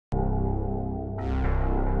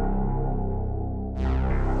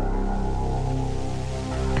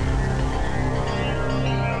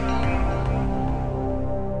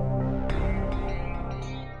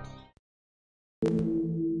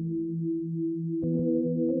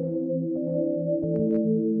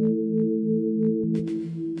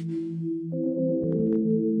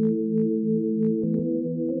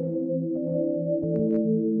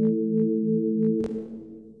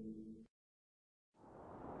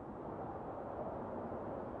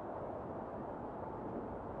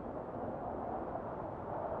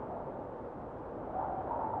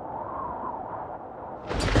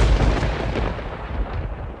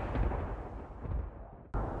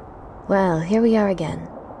Well, here we are again.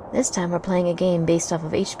 This time we're playing a game based off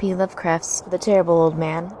of HP Lovecraft's The Terrible Old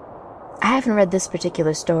Man. I haven't read this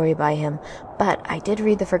particular story by him, but I did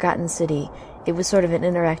read The Forgotten City. It was sort of an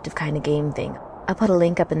interactive kind of game thing. I'll put a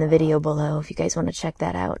link up in the video below if you guys want to check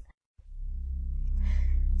that out.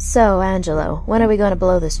 So, Angelo, when are we going to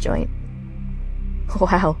blow this joint?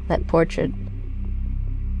 Wow, that portrait.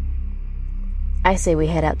 I say we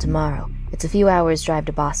head out tomorrow. It's a few hours' drive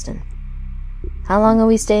to Boston. How long are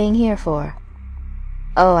we staying here for?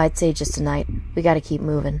 Oh, I'd say just a night. We gotta keep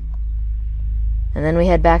moving. And then we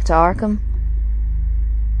head back to Arkham?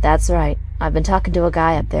 That's right. I've been talking to a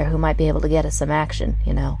guy up there who might be able to get us some action,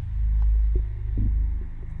 you know.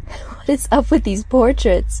 What is up with these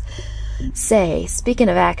portraits? Say, speaking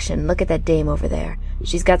of action, look at that dame over there.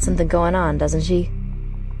 She's got something going on, doesn't she?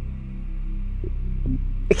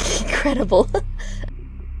 Incredible.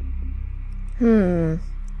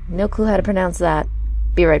 No clue how to pronounce that.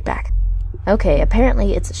 Be right back. Okay,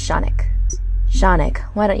 apparently it's Shonik. Shonik,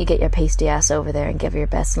 why don't you get your pasty ass over there and give her your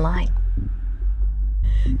best line?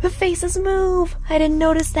 The faces move! I didn't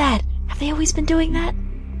notice that. Have they always been doing that?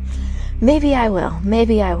 Maybe I will.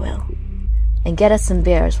 And get us some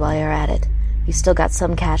beers while you're at it. You still got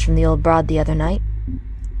some cash from the old broad the other night?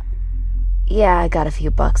 Yeah, I got a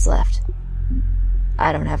few bucks left.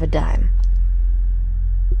 I don't have a dime.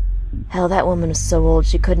 Hell, that woman was so old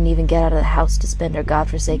she couldn't even get out of the house to spend her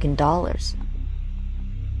godforsaken dollars.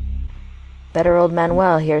 Better old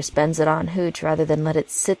Manuel here spends it on hooch rather than let it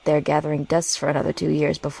sit there gathering dust for another 2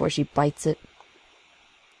 years before she bites it.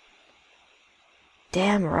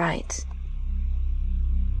 Damn right.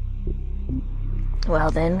 Well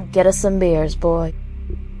then, get us some beers, boy.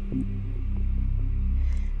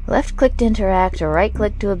 Left-click to interact or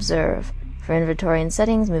right-click to observe. For inventory and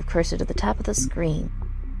settings, move cursor to the top of the screen.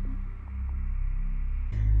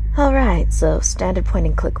 Alright, so standard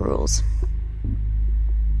point-and-click rules.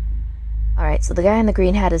 Alright, so the guy in the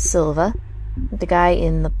green hat is Silva, the guy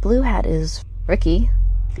in the blue hat is Ricky,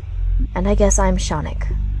 and I guess I'm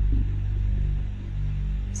Shonik.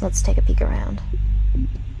 So let's take a peek around.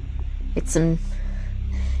 It's some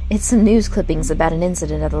news clippings about an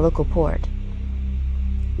incident at the local port.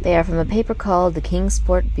 They are from a paper called the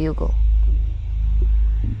Kingsport Bugle.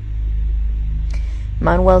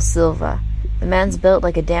 Manuel Silva. The man's built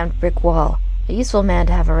like a damned brick wall. A useful man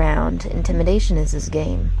to have around. Intimidation is his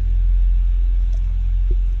game.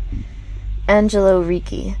 Angelo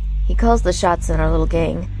Ricci. He calls the shots in our little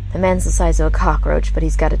gang. The man's the size of a cockroach, but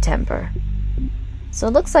he's got a temper. So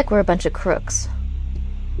it looks like we're a bunch of crooks.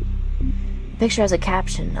 The picture has a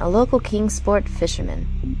caption, a local Kingsport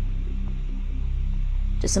fisherman.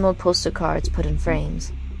 Just some old postal cards put in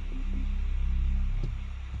frames.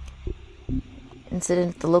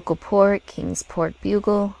 Incident at the local port, Kingsport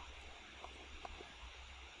Bugle.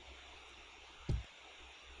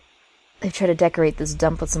 They've tried to decorate this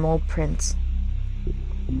dump with some old prints.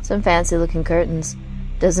 Some fancy-looking curtains.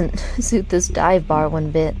 Doesn't suit this dive bar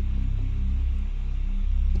one bit.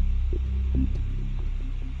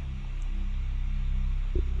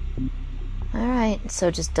 Alright,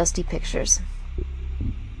 so just dusty pictures.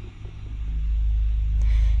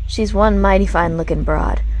 She's one mighty fine-looking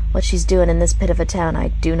broad. What she's doing in this pit of a town, I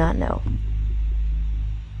do not know.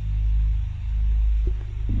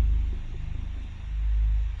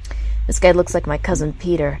 This guy looks like my cousin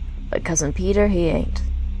Peter, but cousin Peter, he ain't.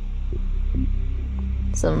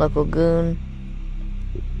 Some local goon.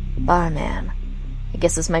 Barman. I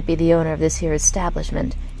guess this might be the owner of this here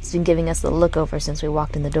establishment. He's been giving us the look over since we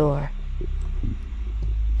walked in the door.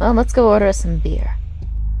 Well, let's go order us some beer.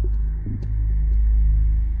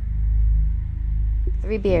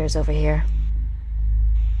 3 beers over here.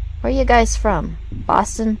 Where are you guys from?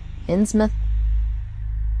 Boston? Innsmouth?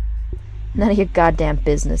 None of your goddamn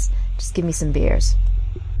business. Just give me some beers.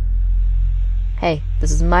 Hey,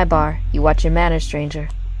 this is my bar. You watch your manners, stranger.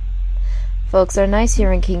 Folks are nice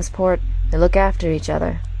here in Kingsport. They look after each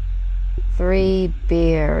other. 3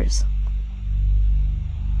 beers.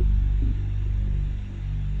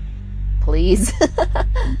 Please?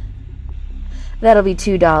 That'll be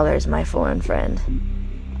 $2, my foreign friend.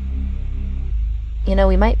 You know,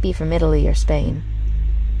 we might be from Italy or Spain,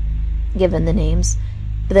 given the names.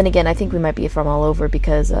 But then again, I think we might be from all over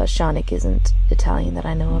because Shonik isn't Italian that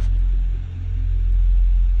I know of.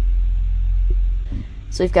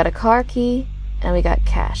 So we've got a car key, and we got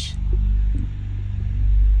cash.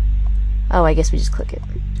 Oh, I guess we just click it.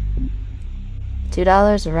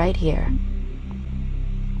 $2 right here.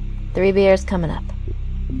 3 beers coming up.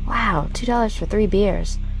 Wow, $2 for 3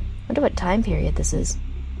 beers. Wonder what time period this is.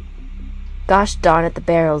 Gosh darn it, the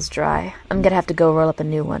barrel's dry. I'm gonna have to go roll up a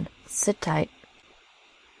new one. Sit tight.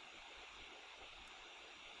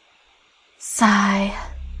 Sigh.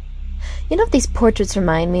 You know what these portraits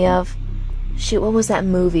remind me of? Shoot, what was that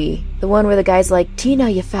movie? The one where the guy's like, "Tina,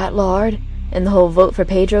 you fat lard," and the whole vote for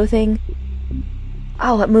Pedro thing?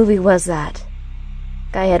 Oh, what movie was that?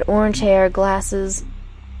 Guy had orange hair, glasses.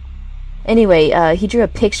 Anyway, he drew a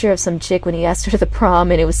picture of some chick when he asked her to the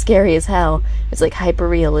prom, and it was scary as hell. It's like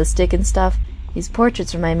hyper-realistic and stuff. These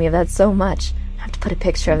portraits remind me of that so much. I have to put a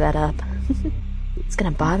picture of that up. It's gonna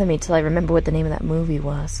bother me till I remember what the name of that movie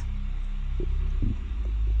was.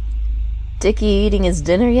 Dickie eating his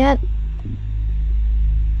dinner yet?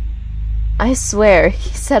 I swear, he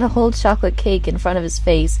set a whole chocolate cake in front of his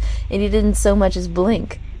face, and he didn't so much as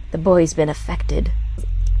blink. The boy's been affected.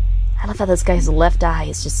 I love how this guy's left eye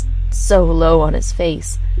is just so low on his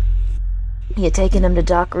face. You taking him to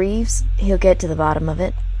Doc Reeves? He'll get to the bottom of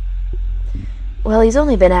it. Well, he's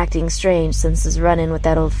only been acting strange since his run-in with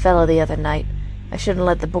that old fellow the other night. I shouldn't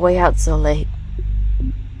let the boy out so late.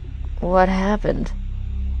 What happened?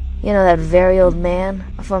 You know that very old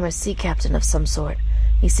man? A former sea captain of some sort.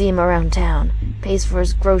 You see him around town. Pays for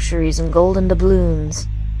his groceries and golden doubloons.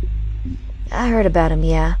 I heard about him,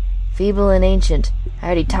 yeah. Feeble and ancient. I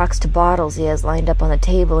heard he talks to bottles he has lined up on the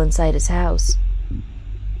table inside his house.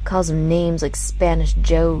 Calls them names like Spanish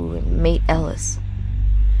Joe and Mate Ellis.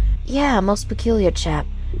 Yeah, most peculiar chap.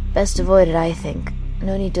 Best avoided, I think.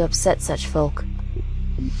 No need to upset such folk.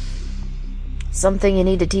 Something you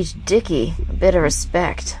need to teach Dickie. A bit of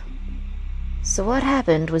respect. So what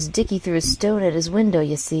happened was Dickie threw a stone at his window,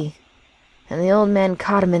 you see. And the old man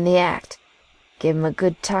caught him in the act. Gave him a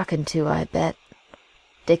good talking to, I bet.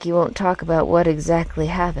 Dickie won't talk about what exactly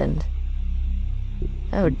happened.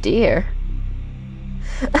 Oh dear.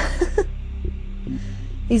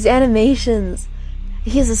 These animations.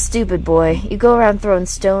 He's a stupid boy. You go around throwing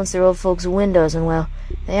stones through old folks' windows and, well,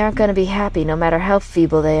 they aren't going to be happy no matter how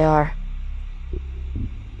feeble they are.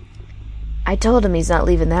 I told him he's not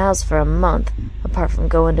leaving the house for a month, apart from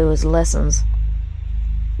going to his lessons.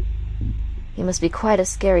 He must be quite a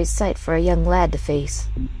scary sight for a young lad to face.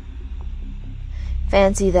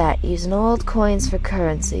 Fancy that, using old coins for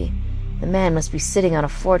currency. The man must be sitting on a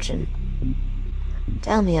fortune.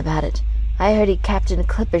 Tell me about it. I heard he captained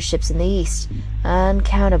clipper ships in the East,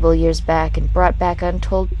 uncountable years back, and brought back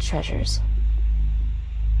untold treasures.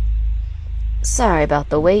 Sorry about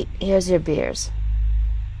the wait. Here's your beers.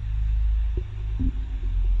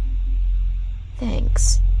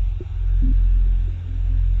 Thanks.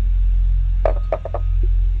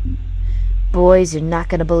 Boys, you're not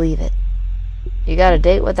gonna believe it. You got a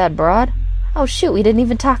date with that broad? Oh, shoot, we didn't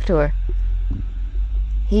even talk to her.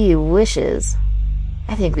 He wishes.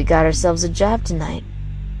 I think we got ourselves a job tonight.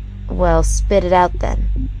 Well, spit it out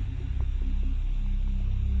then.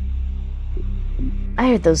 I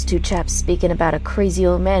heard those two chaps speaking about a crazy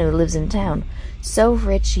old man who lives in town. So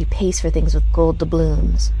rich he pays for things with gold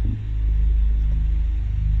doubloons.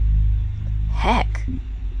 Heck.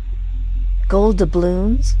 Gold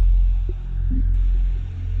doubloons?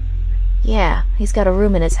 Yeah, he's got a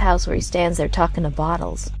room in his house where he stands there talking to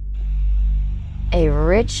bottles. A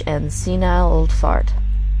rich and senile old fart.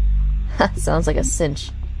 Sounds like a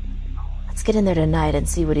cinch. Let's get in there tonight and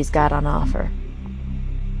see what he's got on offer.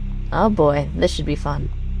 Oh boy, this should be fun.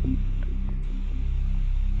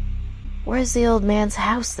 Where's the old man's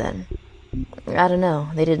house, then? I don't know,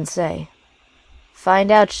 they didn't say.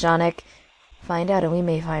 Find out, Shonik. Find out and we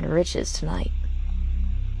may find riches tonight.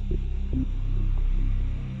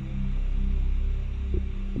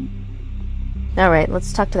 Alright,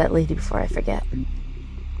 let's talk to that lady before I forget.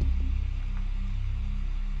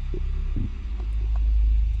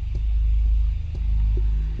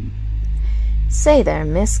 Say there,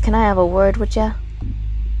 miss, can I have a word with ya?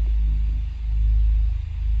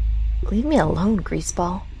 Leave me alone,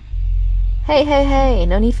 greaseball. Hey, hey, hey,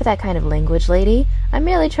 no need for that kind of language, lady. I'm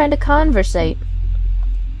merely trying to conversate.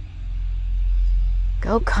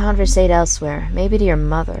 Go conversate elsewhere, maybe to your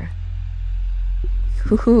mother.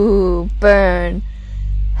 Ooh, burn.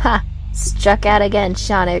 Ha! Struck out again,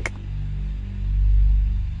 Shonik.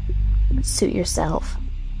 Suit yourself.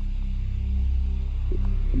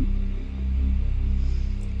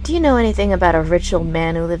 Do you know anything about a rich old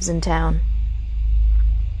man who lives in town?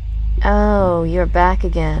 Oh, you're back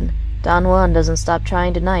again. Don Juan doesn't stop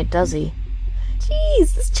trying tonight, does he?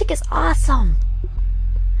 Jeez, this chick is awesome.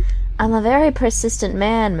 I'm a very persistent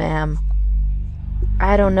man, ma'am.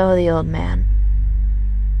 I don't know the old man.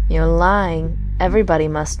 You're lying. Everybody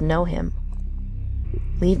must know him.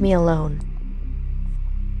 Leave me alone.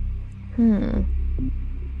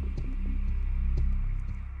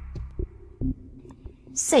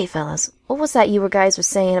 Say, fellas, what was that you guys were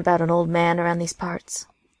saying about an old man around these parts?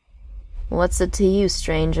 What's it to you,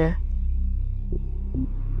 stranger?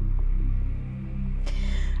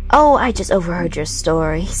 Oh, I just overheard your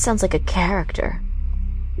story. He sounds like a character.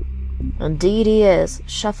 Indeed he is.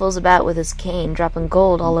 Shuffles about with his cane, dropping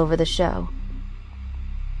gold all over the show.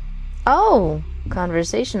 Oh,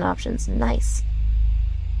 conversation options. Nice.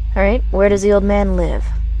 Alright, where does the old man live?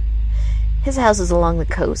 His house is along the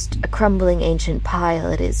coast. A crumbling ancient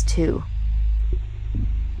pile it is, too.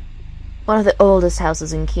 One of the oldest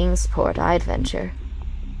houses in Kingsport, I'd venture.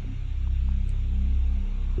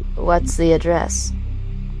 What's the address?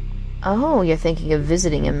 Oh, you're thinking of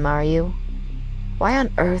visiting him, are you? Why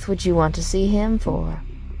on earth would you want to see him for?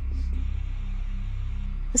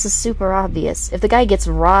 This is super obvious. If the guy gets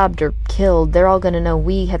robbed or killed, they're all gonna know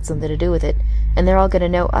we had something to do with it, and they're all gonna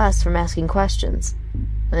know us from asking questions.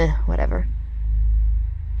 Whatever.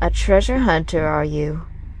 A treasure hunter, are you?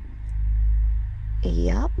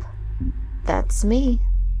 Yup. That's me.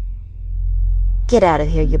 Get out of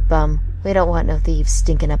here, you bum. We don't want no thieves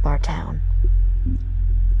stinking up our town.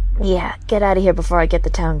 Yeah, get out of here before I get the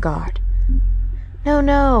town guard.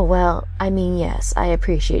 No, well, I mean, yes, I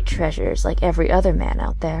appreciate treasures like every other man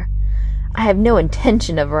out there. I have no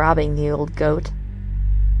intention of robbing the old goat.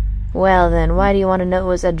 Well then, why do you want to know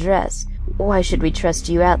his address? Why should we trust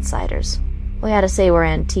you outsiders? We ought to say we're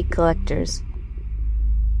antique collectors.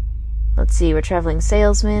 Let's see, we're traveling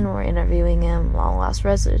salesmen, we're interviewing him, long-lost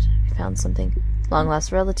resident. We found something.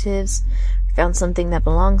 Long-lost relatives. We found something that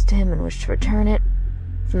belongs to him and wish to return it.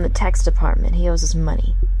 From the tax department, he owes us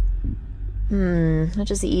money.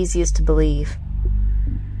 Which is the easiest to believe?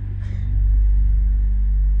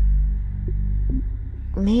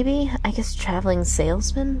 Maybe, I guess, traveling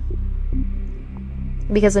salesman?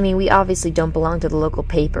 Because, I mean, we obviously don't belong to the local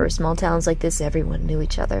paper. Small towns like this, everyone knew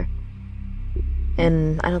each other.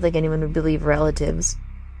 And I don't think anyone would believe relatives.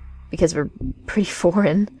 Because we're pretty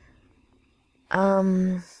foreign.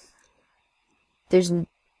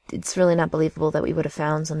 It's really not believable that we would have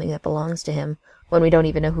found something that belongs to him when we don't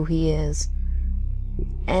even know who he is.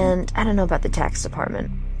 And I don't know about the tax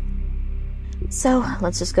department. So,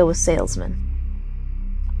 let's just go with salesman.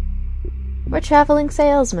 We're traveling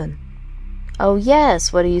salesmen. Oh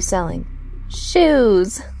yes, what are you selling?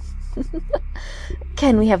 Shoes!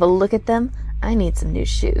 Can we have a look at them? I need some new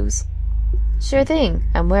shoes. Sure thing,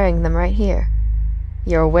 I'm wearing them right here.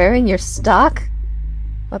 You're wearing your stock?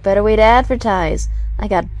 What better way to advertise? I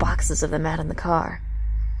got boxes of them out in the car.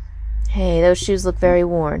 Hey, those shoes look very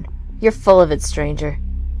worn. You're full of it, stranger.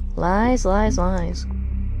 Lies, lies, lies.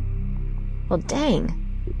 Well,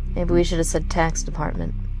 dang. Maybe we should have said tax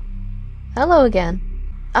department. Hello again.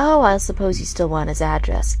 Oh, I suppose you still want his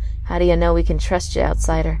address. How do you know we can trust you,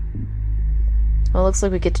 outsider? Well, looks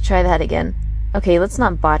like we get to try that again. Okay, let's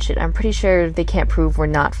not botch it. I'm pretty sure they can't prove we're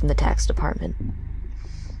not from the tax department.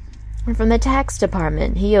 We're from the tax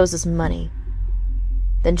department. He owes us money.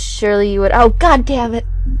 Then surely you would... Oh, God damn it!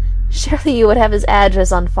 Surely you would have his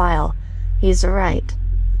address on file. He's right.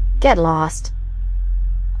 Get lost.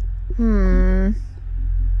 Well,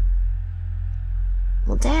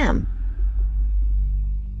 damn.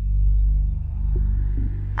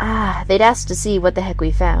 They'd asked to see what the heck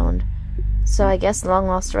we found. So I guess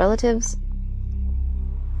long-lost relatives?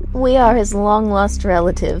 We are his long-lost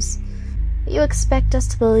relatives. You expect us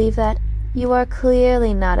to believe that? You are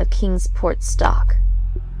clearly not of Kingsport stock.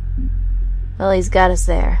 Well, he's got us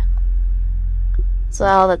there. So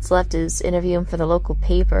all that's left is interview him for the local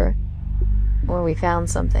paper, where we found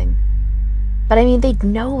something. But I mean, they'd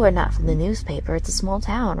know we're not from the newspaper. It's a small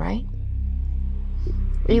town, right?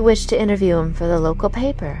 We wish to interview him for the local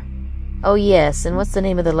paper. Oh, yes, and what's the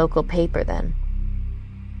name of the local paper, then?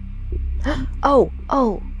 Oh,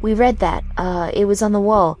 we read that. It was on the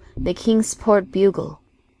wall. The Kingsport Bugle.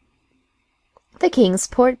 The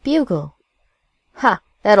Kingsport Bugle. Ha!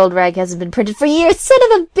 That old rag hasn't been printed for years, son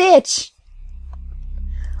of a bitch!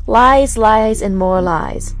 Lies, lies, and more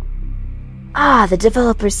lies. Ah, the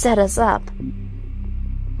developers set us up.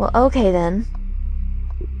 Well, okay then.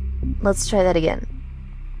 Let's try that again.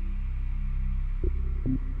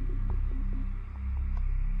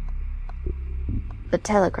 The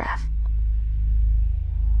Telegraph.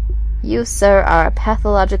 You, sir, are a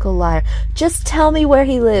pathological liar. Just tell me where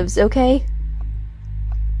he lives, okay?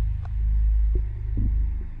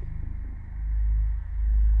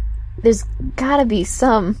 There's gotta be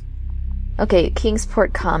some... Okay,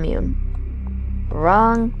 Kingsport Commune.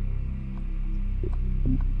 Wrong.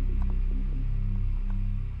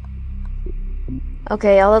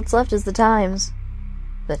 Okay, all that's left is the Times.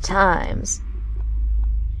 The Times.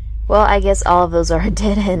 Well, I guess all of those are a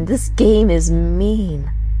dead end. This game is mean.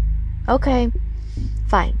 Okay,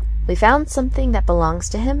 fine. We found something that belongs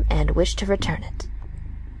to him and wish to return it.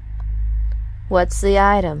 What's the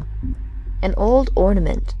item? An old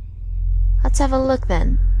ornament. Let's have a look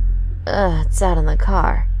then. It's out in the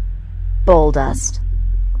car. Bull dust.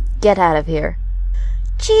 Get out of here.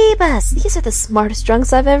 Jeebus! These are the smartest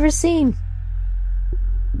drunks I've ever seen.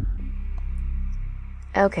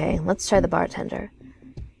 Okay, let's try the bartender.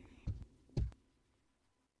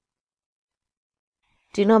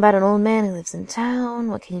 Do you know about an old man who lives in town?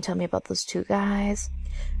 What can you tell me about those two guys?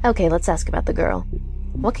 Okay, let's ask about the girl.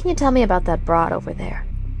 What can you tell me about that broad over there?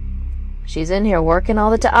 She's in here working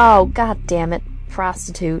all the time. Oh, god damn it.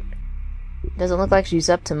 Prostitute. Doesn't look like she's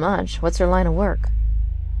up to much. What's her line of work?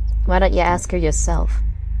 Why don't you ask her yourself?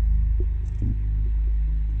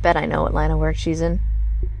 Bet I know what line of work she's in.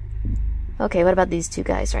 Okay, what about these two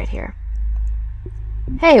guys right here?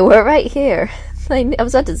 Hey, we're right here. I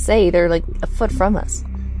was about to say, they're like a foot from us.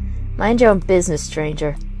 Mind your own business,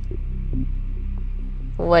 stranger.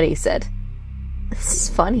 What he said. This is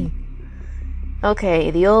funny.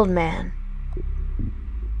 Okay, the old man.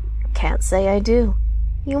 Can't say I do.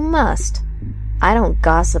 You must. I don't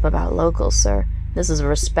gossip about locals, sir. This is a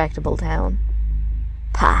respectable town.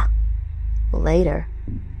 Pah. Later.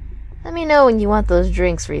 Let me know when you want those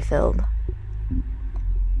drinks refilled.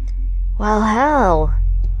 Well, hell.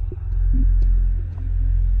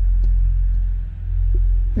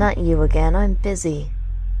 Not you again. I'm busy.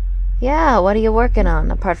 Yeah, what are you working on,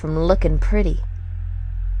 apart from looking pretty?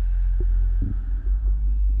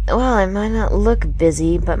 Well, I might not look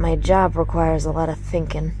busy, but my job requires a lot of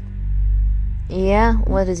thinking. Yeah?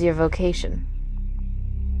 What is your vocation?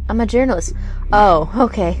 I'm a journalist. Oh,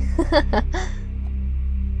 okay.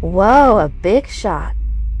 Whoa, a big shot.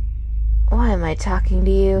 Why am I talking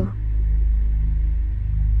to you?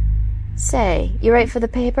 Say, you write for the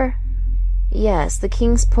paper? Yes, the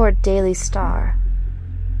Kingsport Daily Star.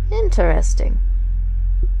 Interesting.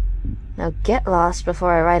 Now get lost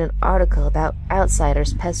before I write an article about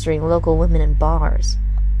outsiders pestering local women in bars.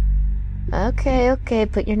 Okay,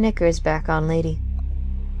 put your knickers back on, lady.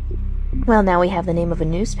 Well, now we have the name of a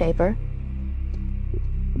newspaper.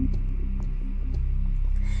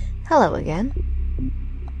 Hello again.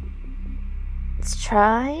 Let's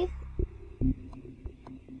try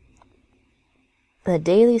the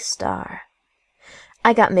Daily Star.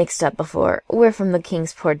 I got mixed up before. We're from the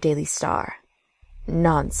Kingsport Daily Star.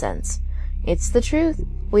 Nonsense. It's the truth.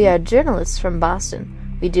 We are journalists from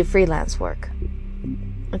Boston. We do freelance work.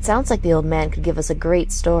 It sounds like the old man could give us a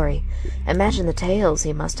great story. Imagine the tales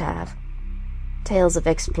he must have. Tales of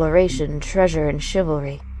exploration, treasure, and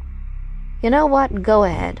chivalry. You know what? Go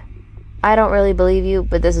ahead. I don't really believe you,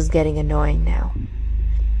 but this is getting annoying now.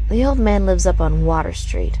 The old man lives up on Water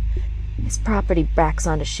Street. His property backs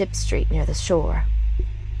onto Ship Street near the shore.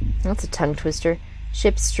 That's a tongue twister.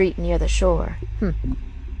 Ship Street near the shore.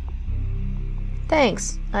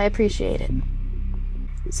 Thanks. I appreciate it.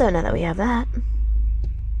 So now that we have that...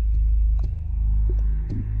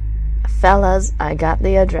 Fellas, I got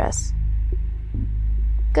the address.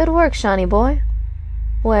 Good work, Shawnee boy.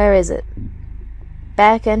 Where is it?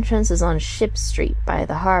 Back entrance is on Ship Street by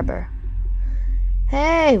the harbor.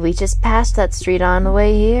 Hey, we just passed that street on the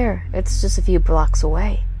way here. It's just a few blocks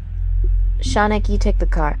away. Shanik, you take the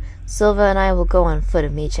car. Silva and I will go on foot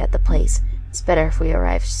and meet you at the place. It's better if we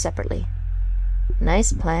arrive separately.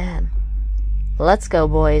 Nice plan. Let's go,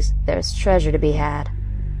 boys. There's treasure to be had.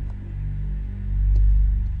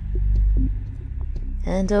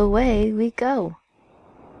 And away we go.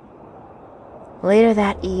 Later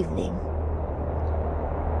that evening.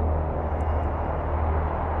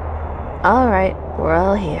 Alright, we're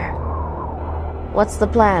all here. What's the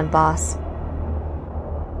plan, boss?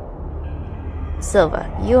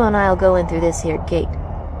 Silva, you and I'll go in through this here gate.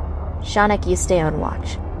 Shanik, you stay on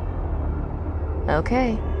watch.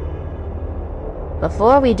 Okay.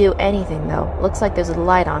 Before we do anything, though, looks like there's a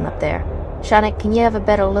light on up there. Shanik, can you have a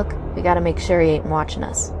better look? We gotta make sure he ain't watching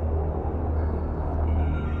us.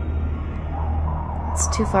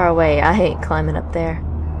 It's too far away. I ain't climbing up there.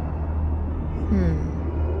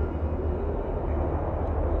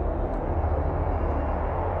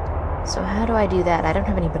 So how do I do that? I don't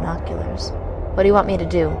have any binoculars. What do you want me to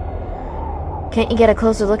do? Can't you get a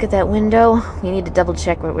closer look at that window? We need to double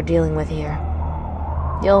check what we're dealing with here.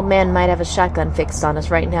 The old man might have a shotgun fixed on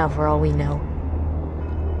us right now for all we know.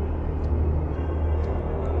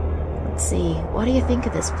 Let's see, what do you think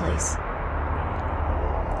of this place?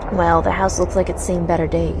 Well, the house looks like it's seen better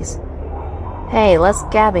days. Hey, less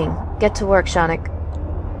gabbing. Get to work, Shanik.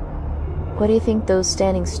 What do you think those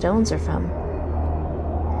standing stones are from?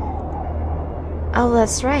 Oh,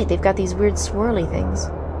 that's right, they've got these weird swirly things.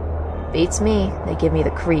 Beats me, they give me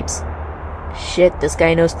the creeps. Shit, this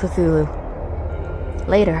guy knows Cthulhu.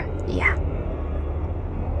 Later, yeah.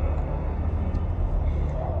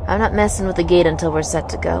 I'm not messing with the gate until we're set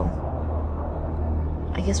to go.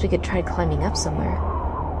 I guess we could try climbing up somewhere.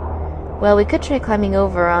 Well, we could try climbing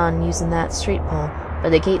over on using that street pole, but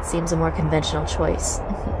the gate seems a more conventional choice.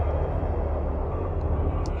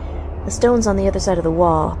 The stone's on the other side of the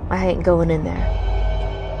wall. I ain't going in there.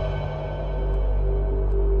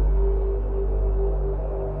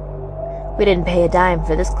 We didn't pay a dime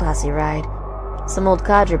for this classy ride. Some old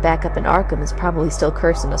codger back up in Arkham is probably still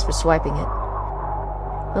cursing us for swiping it.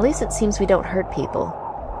 At least it seems we don't hurt people.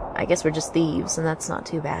 I guess we're just thieves, and that's not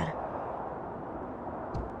too bad.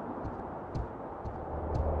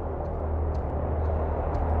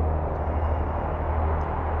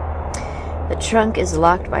 The trunk is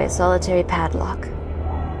locked by a solitary padlock.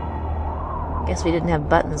 Guess we didn't have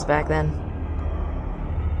buttons back then.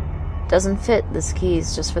 Doesn't fit, this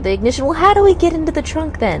key's just for the ignition. Well, how do we get into the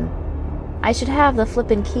trunk then? I should have the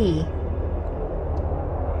flippin' key.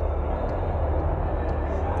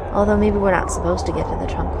 Although maybe we're not supposed to get in the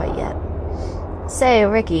trunk quite yet. Say,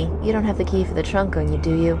 Ricky, you don't have the key for the trunk on you,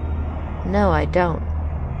 do you? No, I don't.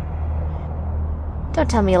 Don't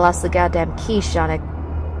tell me you lost the goddamn key, Shonic.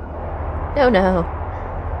 No, no.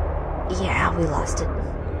 Yeah, we lost it.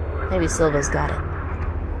 Maybe Silva's got it.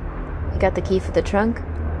 You got the key for the trunk?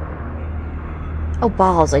 Oh,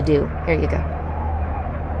 balls, I do. Here you go.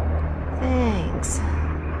 Thanks.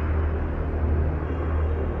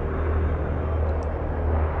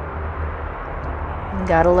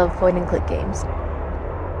 Gotta love point-and-click games.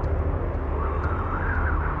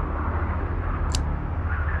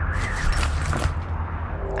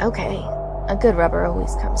 Okay, a good rubber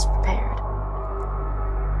always comes prepared.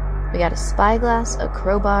 We got a spyglass, a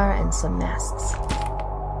crowbar, and some masks.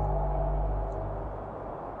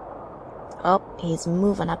 Oh, he's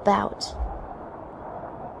moving about.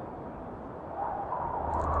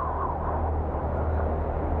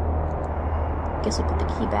 Guess we put the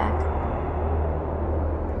key back.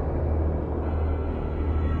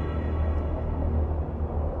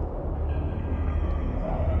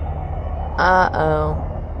 Uh-oh.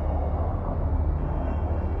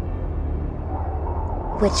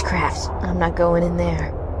 Witchcraft. I'm not going in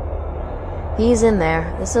there. He's in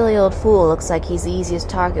there. The silly old fool looks like he's the easiest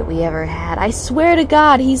target we ever had. I swear to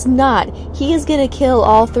God, he's not. He is gonna kill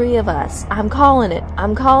all three of us. I'm calling it.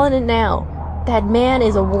 I'm calling it now. That man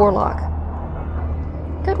is a warlock.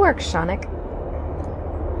 Good work, Shonic.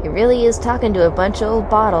 He really is talking to a bunch of old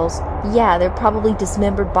bottles. Yeah, they're probably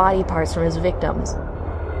dismembered body parts from his victims.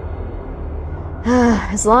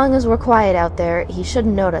 As long as we're quiet out there, he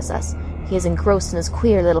shouldn't notice us. He is engrossed in his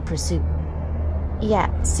queer little pursuit. Yeah,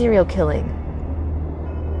 serial killing.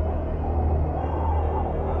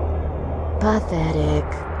 Pathetic.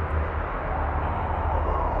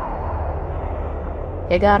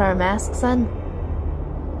 You got our mask, son?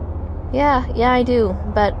 Yeah, I do,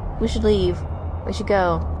 but we should leave. We should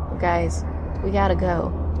go, guys. We gotta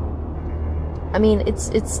go. I mean, it's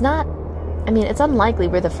unlikely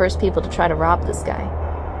we're the first people to try to rob this guy.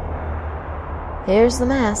 Here's the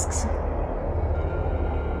masks.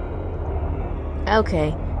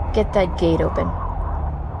 Okay, get that gate open.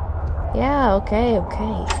 Yeah, okay.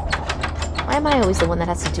 Why am I always the one that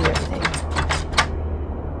has to do everything?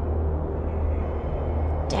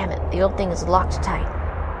 Damn it, the old thing is locked tight.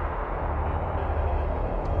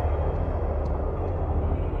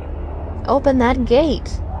 Open that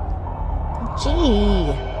gate!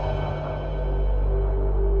 Gee!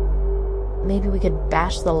 Maybe we could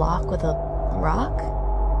bash the lock with a rock?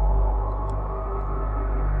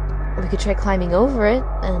 We could try climbing over it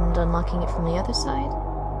and unlocking it from the other side.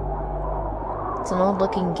 It's an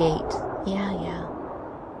old-looking gate. Yeah.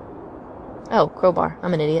 Oh, crowbar.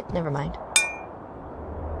 I'm an idiot. Never mind.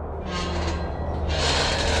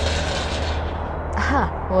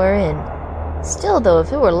 Aha! We're in. Still, though,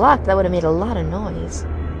 if it were locked, that would have made a lot of noise.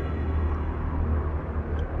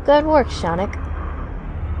 Good work, Shonic.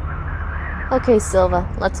 Okay, Silva,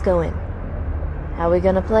 let's go in. How we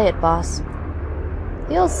gonna play it, boss?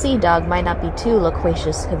 The old sea dog might not be too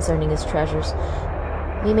loquacious concerning his treasures.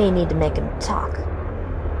 We may need to make him talk.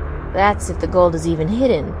 That's if the gold is even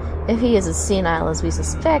hidden. If he is as senile as we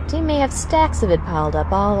suspect, he may have stacks of it piled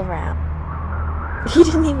up all around. He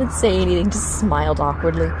didn't even say anything, just smiled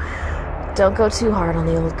awkwardly. Don't go too hard on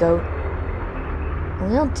the old goat.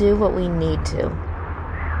 We'll do what we need to.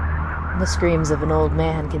 The screams of an old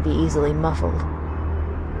man can be easily muffled.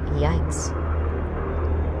 Yikes.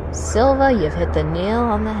 Silva, you've hit the nail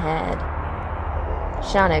on the head.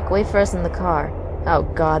 Shonic, wait for us in the car. Oh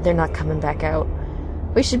god, they're not coming back out.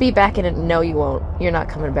 We should be back in it. No, you won't. You're not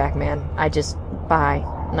coming back, man. Bye.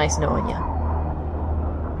 Nice knowing you.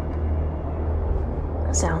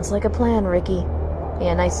 Sounds like a plan, Ricky.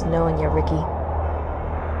 Yeah, nice knowing you, Ricky.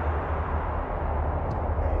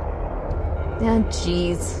 Yeah,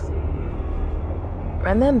 jeez.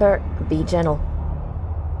 Remember, be gentle.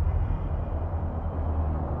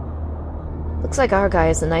 Looks like our guy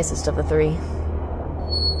is the nicest of the three.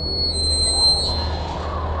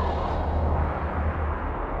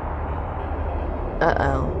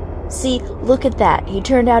 Uh-oh. See, look at that. He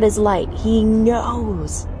turned out his light. He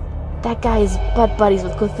knows. That guy is butt buddies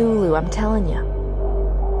with Cthulhu, I'm telling you.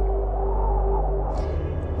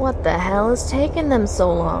 What the hell is taking them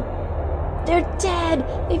so long? They're dead!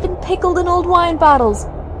 They've been pickled in old wine bottles!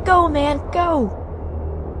 Go, man, go!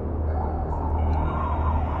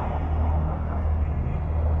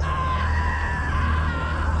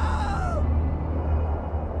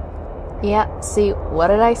 Yeah, see, what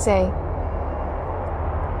did I say?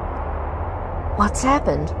 What's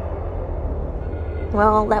happened?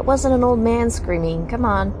 Well, that wasn't an old man screaming. Come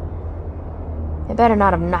on. I better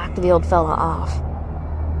not have knocked the old fella off.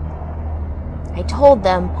 I told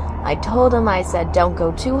them, I said, don't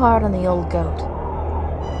go too hard on the old goat.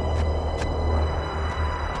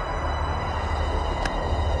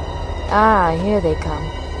 Ah, here they come.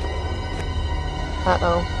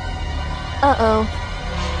 Uh-oh. Uh-oh.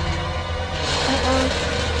 Uh-oh.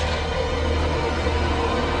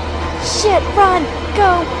 Shit, run!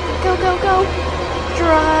 Go! Go, go, go!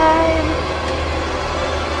 Drive!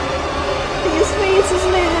 These faces,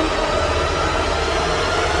 man!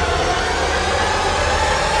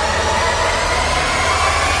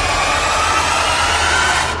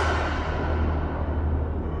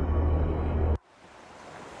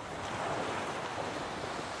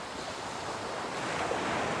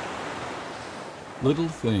 Little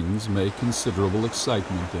things make considerable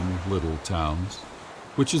excitement in little towns,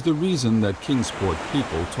 which is the reason that Kingsport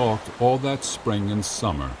people talked all that spring and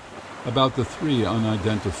summer about the three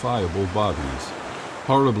unidentifiable bodies,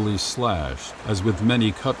 horribly slashed as with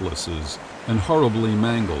many cutlasses, and horribly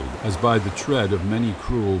mangled as by the tread of many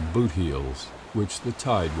cruel boot heels, which the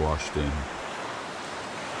tide washed in.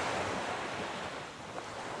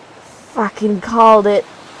 Fucking called it.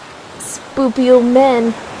 Spoopy old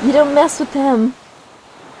men. You don't mess with them.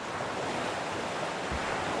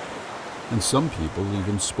 And some people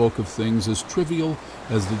even spoke of things as trivial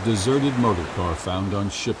as the deserted motor car found on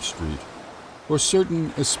Ship Street, or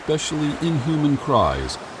certain especially inhuman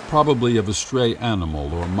cries, probably of a stray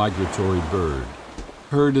animal or migratory bird,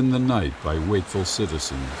 heard in the night by wakeful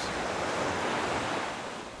citizens.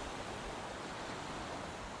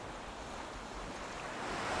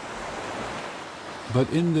 But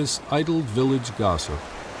in this idle village gossip,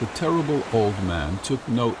 the terrible old man took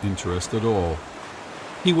no interest at all.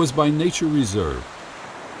 He was by nature reserved,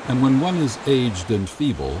 and when one is aged and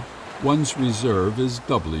feeble, one's reserve is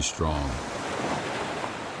doubly strong.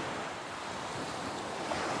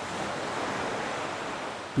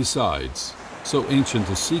 Besides, so ancient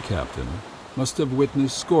a sea captain must have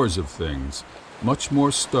witnessed scores of things much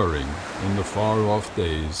more stirring in the far-off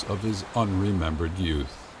days of his unremembered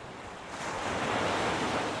youth.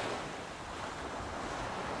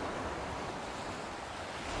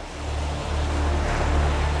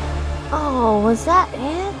 Oh, was that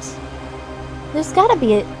it? There's gotta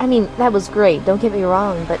be a... I mean, that was great, don't get me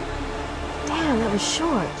wrong, but... Damn, that was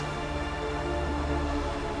short.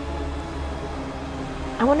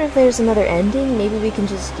 I wonder if there's another ending? Maybe we can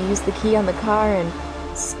just use the key on the car and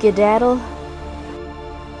skedaddle?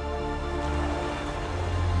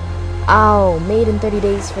 Oh, made in 30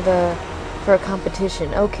 days for a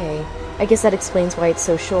competition. Okay. I guess that explains why it's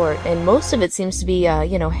so short. And most of it seems to be,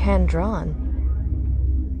 hand-drawn.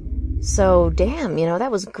 So, damn,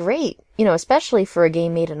 that was great. Especially for a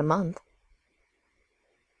game made in a month.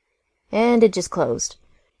 And it just closed.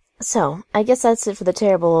 So, I guess that's it for the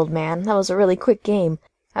terrible old man. That was a really quick game.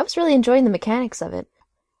 I was really enjoying the mechanics of it.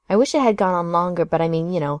 I wish it had gone on longer, but I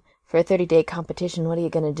mean, for a 30-day competition, what are you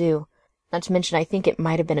gonna do? Not to mention, I think it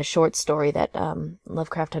might have been a short story that,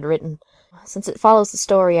 Lovecraft had written. Since it follows the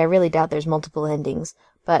story, I really doubt there's multiple endings.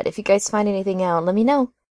 But if you guys find anything out, let me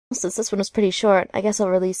know. Since this one was pretty short, I guess I'll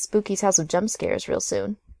release Spooky's House of Jump Scares real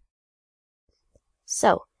soon.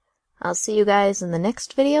 So, I'll see you guys in the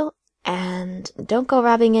next video, and don't go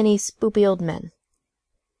robbing any spoopy old men.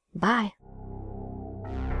 Bye.